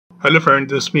Hello friends,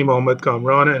 this is me Mohammed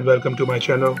Kamran and welcome to my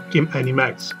channel Kim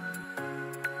Animax.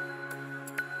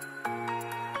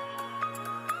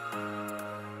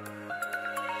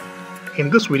 In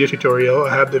this video tutorial,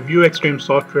 I have the Vue Xtreme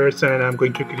software and I'm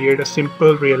going to create a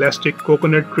simple realistic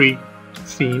coconut tree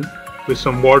scene with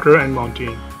some water and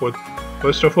mountain.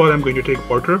 First of all, I'm going to take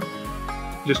water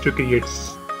just to create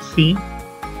sea,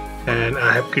 and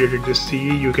I have created this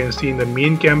sea. You can see in the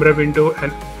main camera window,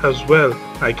 and as well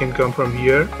I can come from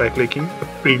here by clicking the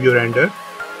preview render.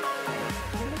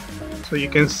 So you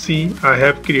can see I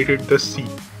have created the sea.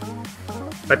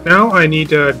 But now I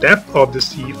need a depth of the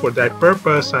sea. For that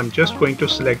purpose, I'm just going to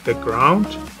select the ground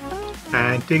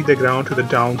and take the ground to the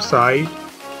downside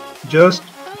just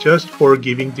for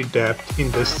giving the depth in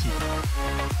the sea.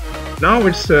 Now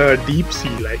it's a deep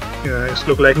sea, like it's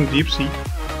look like in deep sea.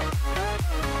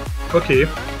 Okay,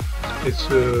 it's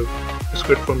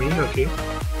good for me. Okay,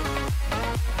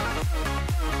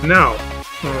 now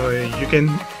you can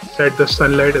set the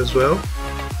sunlight as well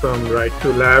from right to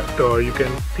left, or you can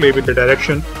play with the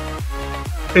direction.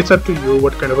 It's up to you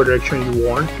what kind of a direction you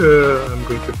want. I'm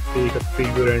going to take a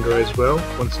preview render as well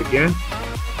once again.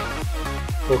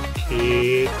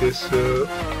 Okay, this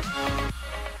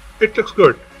it looks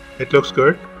good. It looks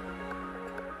good.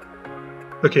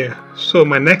 Okay, so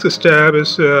my next step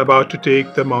is about to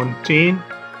take the mountain,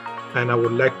 and I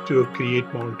would like to create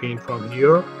mountain from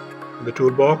here in the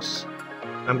toolbox.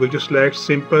 I'm going to select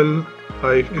simple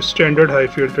standard high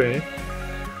field terrain,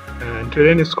 and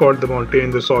terrain is called the mountain in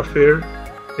the software.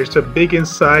 It's a big in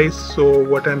size, so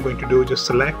what I'm going to do is just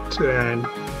select and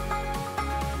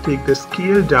take the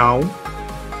scale down.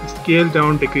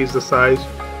 Decrease the size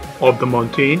of the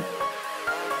mountain.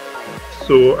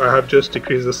 So I have just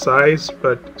decreased the size,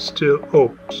 but still,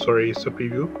 oh sorry, it's a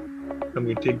preview. I'm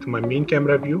going to take my main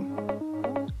camera view,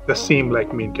 the same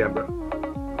like main camera.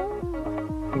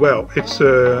 Well,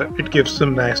 it gives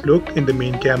some nice look in the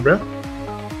main camera,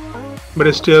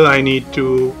 but still I need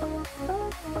to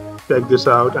check this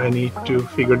out. I need to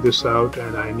figure this out,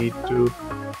 and I need to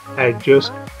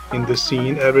adjust in the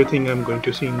scene everything I'm going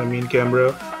to see in the main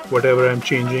camera. Whatever I'm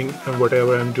changing and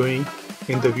whatever I'm doing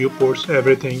in the viewports,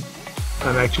 everything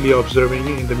I'm actually observing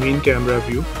in the main camera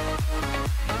view,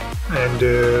 and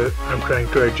I'm trying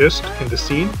to adjust in the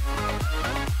scene.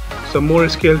 Some more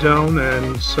scale down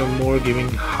and some more giving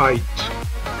height.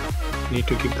 Need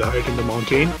to give the height in the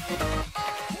mountain,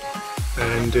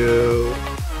 and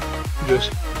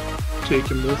just take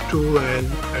a move tool and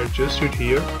adjust it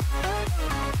here.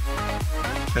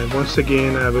 And once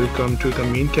again I will come to the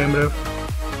main camera,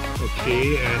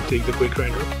 okay, and take the quick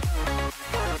render.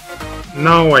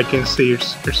 Now I can see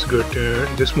it's good.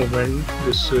 This movement,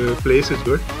 this place is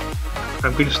good.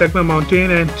 I'm going to select my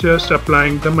mountain and just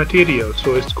applying the material.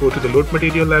 So let's go to the load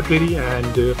material library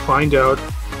and find out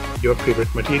your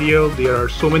favorite material. There are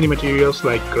so many materials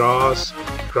like grass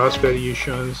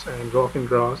variations, and rock and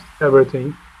grass,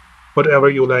 everything. Whatever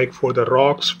you like for the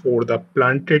rocks, for the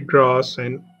planted grass,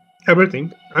 and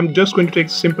everything. I'm just going to take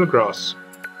simple grass.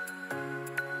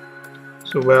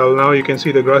 So well, now you can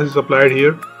see the grass is applied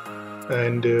here,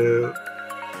 and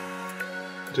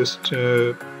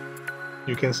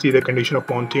you can see the condition of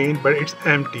mountain, but it's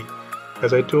empty.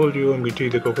 As I told you, I'm going to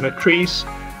use the coconut trees.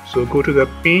 So go to the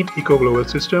paint eco global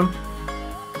system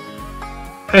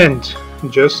and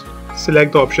just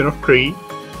select the option of tree.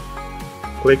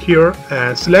 Click here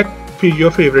and select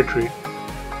your favorite tree.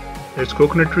 It's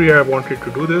coconut tree. I wanted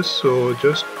to do this, so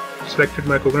just selected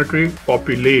my coconut tree.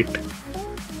 Populate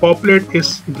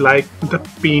is like the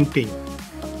painting.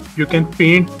 You can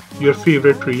paint your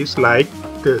favorite trees like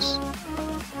this.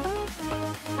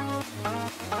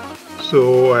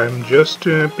 So I'm just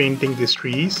painting these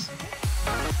trees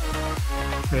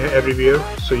everywhere,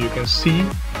 so you can see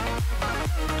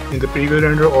in the preview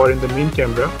render or in the main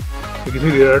camera, you can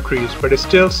see there are trees, but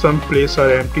still some places are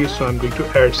empty. So I'm going to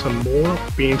add some more,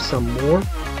 paint some more,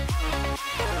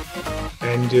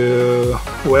 and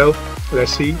well,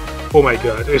 let's see. Oh my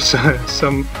god, it's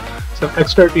some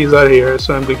extra trees are here,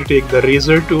 so I'm going to take the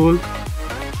razor tool.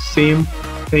 Same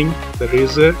thing, the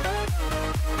razor.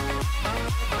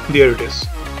 There it is.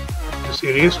 Just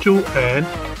erase to and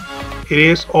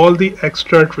erase all the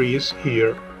extra trees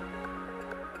here.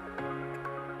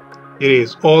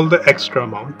 Erase all the extra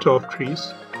amount of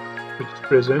trees which is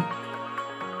present.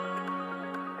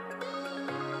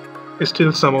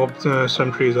 Still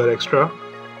some trees are extra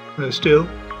still,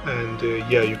 and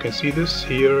yeah, you can see this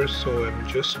here. So I'm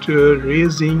just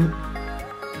raising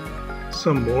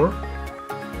some more.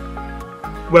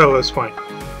 Well, that's fine.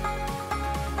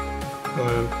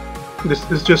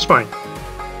 This is just fine.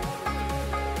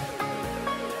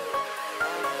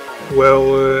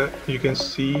 Well, you can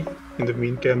see in the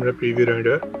main camera preview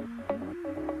render,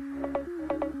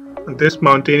 this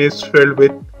mountain is filled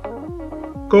with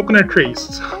coconut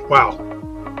trees. Wow.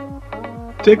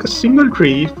 Take a single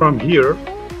tree from here.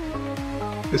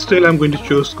 Still, I'm going to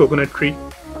choose coconut tree,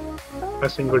 a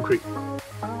single tree.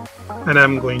 And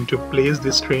I'm going to place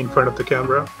this tree in front of the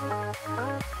camera.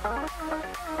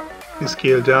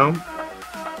 Scale down.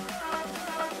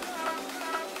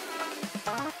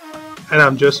 And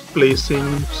I'm just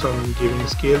placing some, giving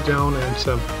scale down and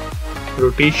some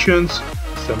rotations,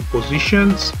 some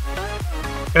positions.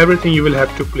 Everything you will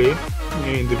have to play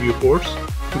in the viewports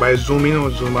by zoom in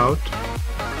or zoom out.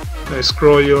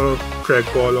 Scroll your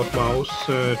trackball of mouse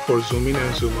for zoom in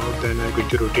and zoom out. Then I'm going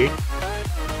to rotate.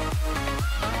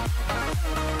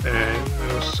 And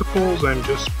suppose I'm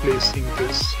just placing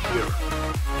this here.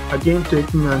 Again,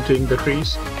 I'm taking the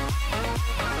trees.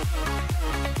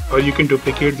 Or you can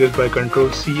duplicate this by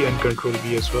Ctrl C and Ctrl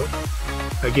V as well.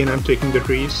 Again, I'm taking the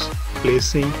trees,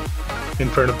 placing in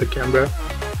front of the camera.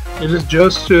 It is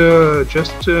just to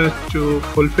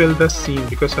fulfill the scene,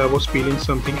 because I was feeling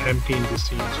something empty in this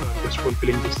scene, so I'm just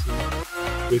fulfilling this scene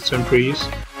with some trees,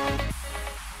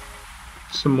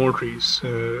 some more trees.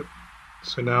 So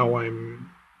now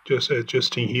I'm just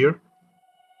adjusting here.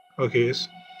 Okay,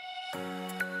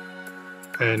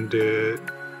 and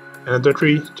another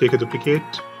tree, take a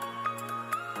duplicate.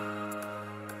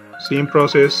 Same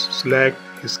process, select,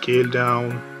 scale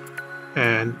down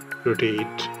and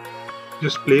rotate.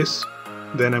 Just place,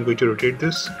 then I'm going to rotate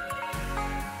this.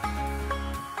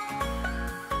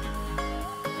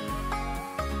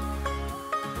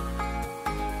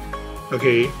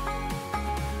 Okay,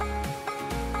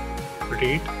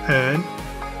 rotate and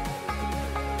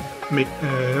make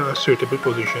a suitable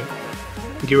position.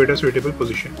 Give it a suitable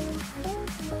position.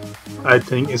 I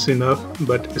think it's enough,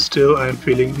 but still I'm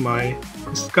feeling my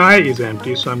sky is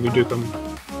empty, so I'm going to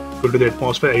go to the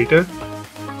atmosphere editor,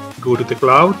 go to the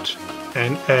cloud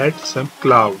and add some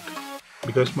cloud,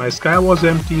 because my sky was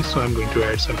empty, so I'm going to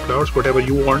add some clouds, whatever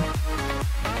you want.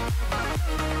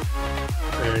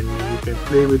 And you can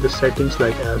play with the settings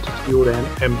like altitude and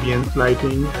ambient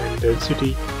lighting and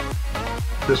density.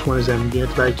 This one is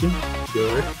ambient lighting.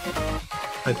 Good.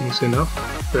 I think it's enough.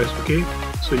 Press OK.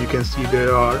 So you can see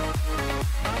there are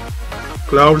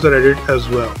clouds are added as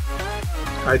well.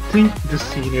 I think this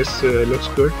scene is looks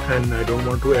good, and I don't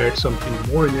want to add something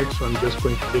more in it, so I'm just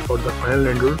going to take out the final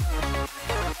render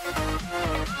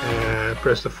and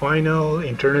press the final,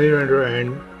 internally render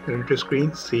and render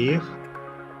screen, save.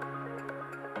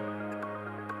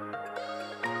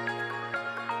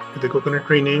 The coconut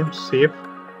tree name, save.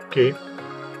 Okay.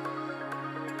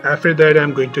 After that,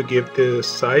 I'm going to give the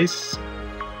size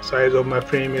of my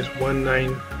frame is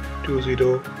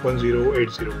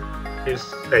 19201080.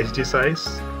 It's HD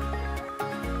size,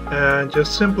 and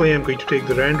just simply I'm going to take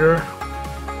the render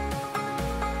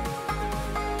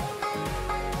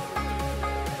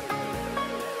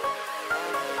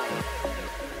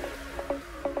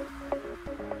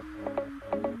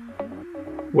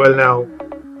well. Now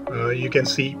you can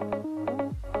see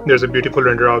there's a beautiful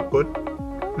render output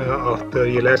of the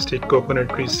realistic coconut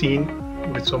tree scene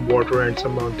with some water and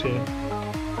some mountain.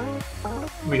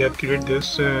 We have created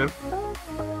this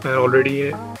and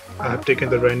already I have taken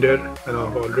the render and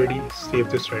I've already saved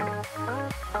this render.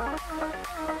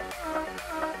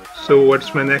 So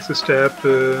what's my next step?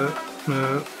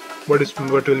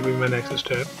 What will be my next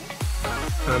step?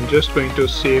 I'm just going to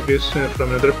save this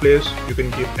from another place. You can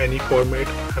give any format.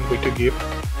 I'm going to give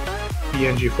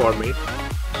PNG format.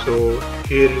 So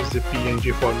here is the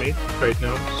PNG format right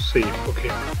now. Save. Okay.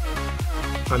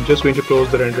 I'm just going to close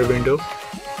the render window.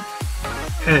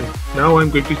 And now I'm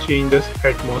going to change this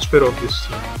atmosphere of this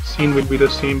scene. Scene will be the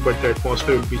same, but the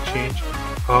atmosphere will be changed.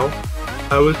 How?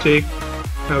 I will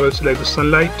select the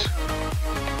sunlight,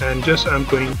 and just I'm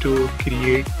going to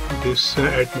create this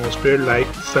atmosphere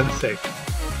like sunset,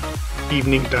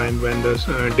 evening time, when the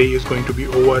day is going to be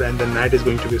over and the night is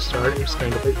going to be started. It's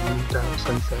kind of an evening time,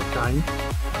 sunset time.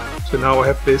 So now I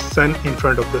have placed sun in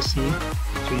front of the scene,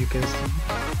 so you can see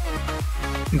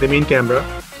in the main camera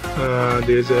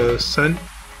there's a sun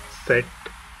set.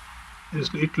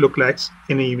 It looks like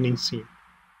an evening scene.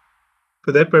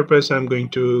 For that purpose, I'm going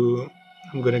to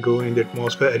go in the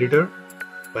atmosphere editor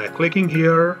by clicking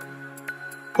here.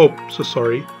 Oh, so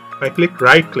sorry. I click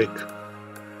right click,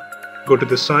 go to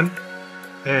the sun,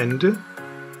 and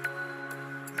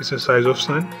it's the size of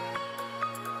sun.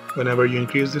 Whenever you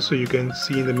increase this, so you can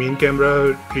see in the main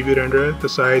camera preview render, the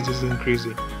size is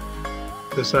increasing.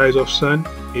 The size of sun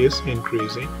is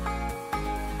increasing.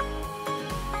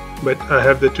 but I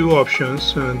have the two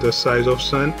options, the size of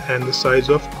sun and the size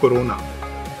of corona.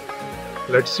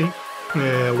 Let's see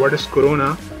what is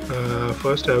corona.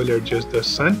 First I will adjust the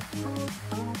sun.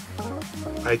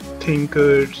 I think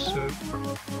it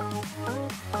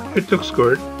looks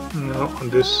good on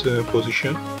this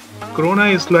position. Corona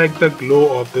is like the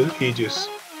glow of the edges.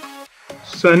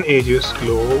 Sun edges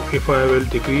glow. If I will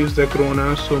decrease the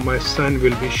corona, so my sun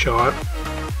will be sharp.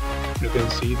 You can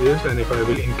see this, and if I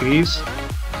will increase,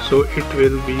 so it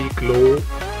will be glow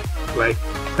like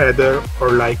feather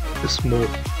or like smoke.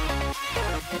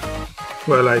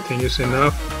 Well, I think it's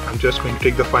enough. I'm just going to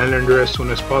take the file render as soon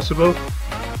as possible.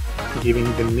 Giving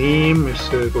the name is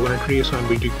coconut tree, so I'm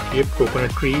going to give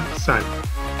coconut tree sun.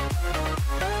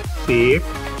 Save,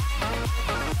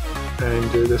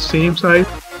 and the same size.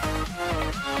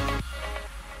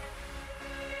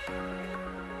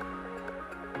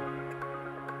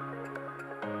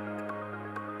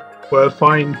 Well,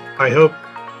 fine. I hope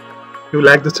you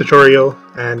like this tutorial,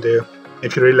 and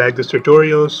if you really like this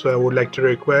tutorial, so I would like to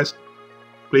request,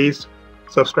 please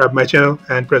subscribe my channel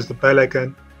and press the bell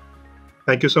icon.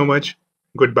 Thank you so much.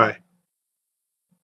 Goodbye.